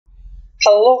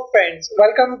Hello friends,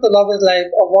 welcome to Love is Life,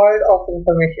 a world of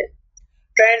information.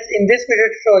 Friends, in this video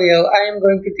tutorial, I am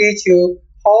going to teach you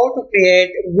how to create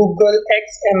Google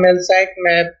XML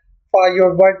sitemap for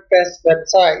your WordPress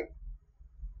website.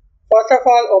 First of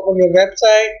all, open your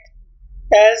website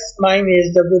as mine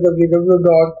is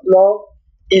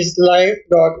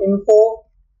www.loveislife.info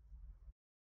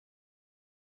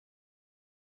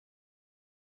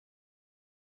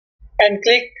and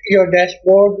click your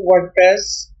dashboard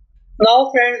WordPress.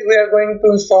 Now friends, we are going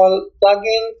to install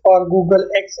plugin for Google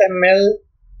XML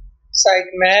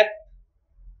sitemap.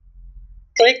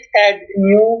 Click add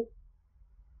new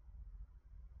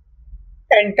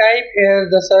and type here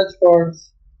the search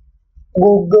words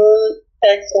Google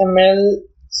XML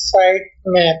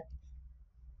sitemap.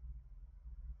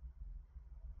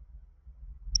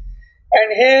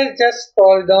 And here just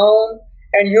scroll down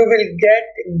and you will get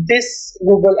this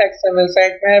Google XML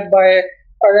sitemap by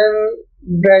Aaron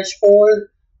Brashfold.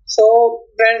 So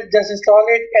friends, just install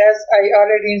it as I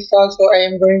already installed. So I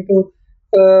am going to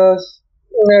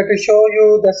show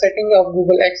you the setting of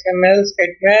Google XML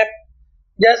sitemap.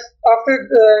 Just after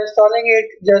installing it,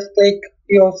 just click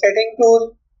your setting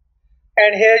tool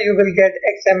and here you will get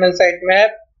XML sitemap.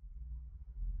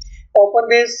 Open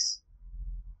this.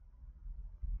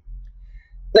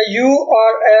 The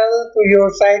URL to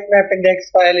your sitemap index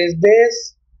file is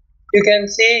this. You can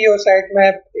see your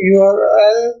sitemap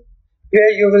URL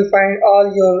where you will find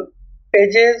all your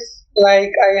pages.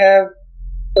 Like I have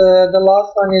the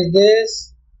last one is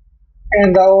this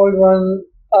and the old one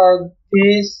are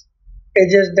these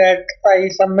pages that I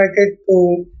submitted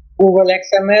to Google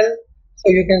XML. So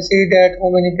you can see that how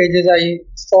many pages I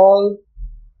installed.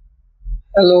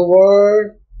 Hello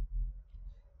world.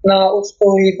 Now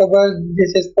usko hi khabar,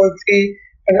 this is poetry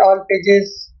and all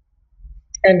pages,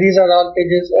 and these are all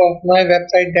pages of my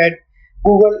website that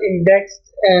Google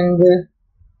indexed and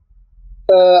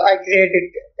I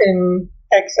created in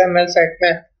XML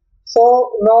sitemap.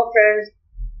 So now friends,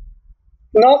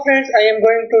 I am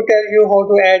going to tell you how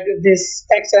to add this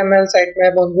XML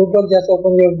sitemap on Google. Just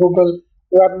open your Google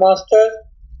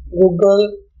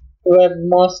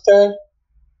Webmaster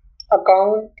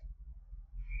account.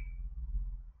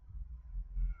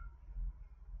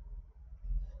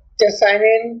 Just sign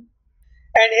in,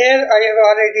 and here I have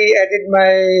already added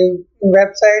my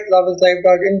website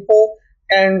loveislife.info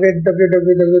and with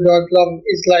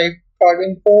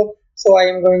www.loveislife.info. So I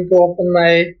am going to open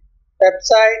my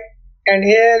website, and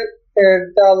here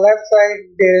the left side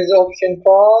there is option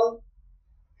crawl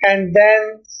and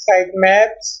then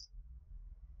sitemaps,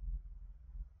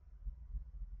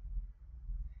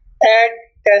 add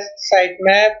test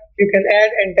sitemap. You can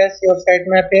add and test your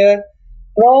sitemap here.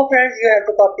 Now friends, you have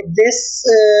to copy this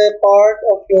part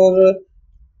of your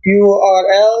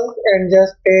URL and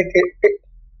just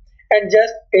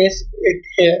paste it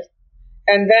here,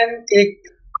 and then click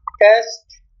test,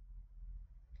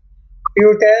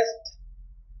 view test,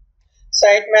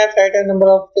 sitemap, item number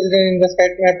of children in the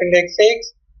sitemap index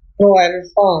 6, no error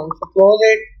found. So close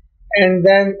it and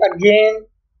then again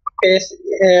paste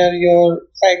here your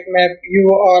sitemap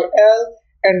URL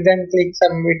and then click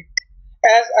submit.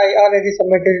 As I already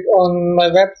submitted on my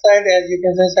website, as you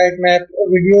can see, sitemap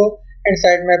video and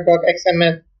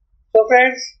sitemap.xml. So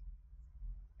friends,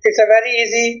 it's a very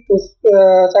easy to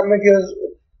submit your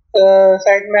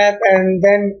sitemap, and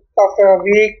then after a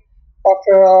week,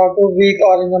 after 2 weeks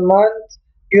or in a month,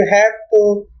 you have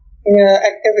to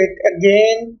activate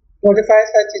again, notify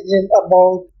search engine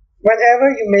about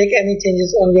whenever you make any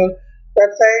changes on your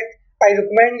website. I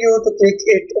recommend you to click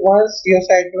it once your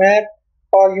sitemap,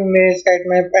 or you may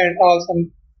sitemap and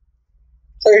awesome.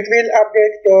 So it will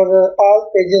update your all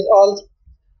pages, all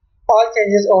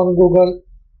changes on Google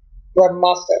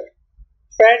Webmaster.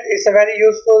 Friends, it's a very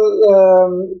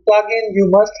useful plugin. You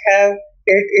must have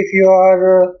it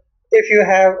if you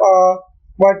have a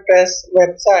WordPress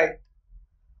website.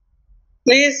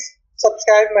 Please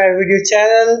subscribe my video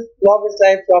channel. Love is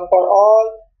Life, Love for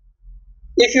all.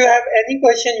 If you have any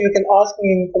question, you can ask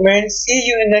me in comments. See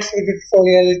you in next video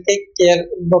tutorial. Take care.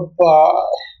 Bye bye.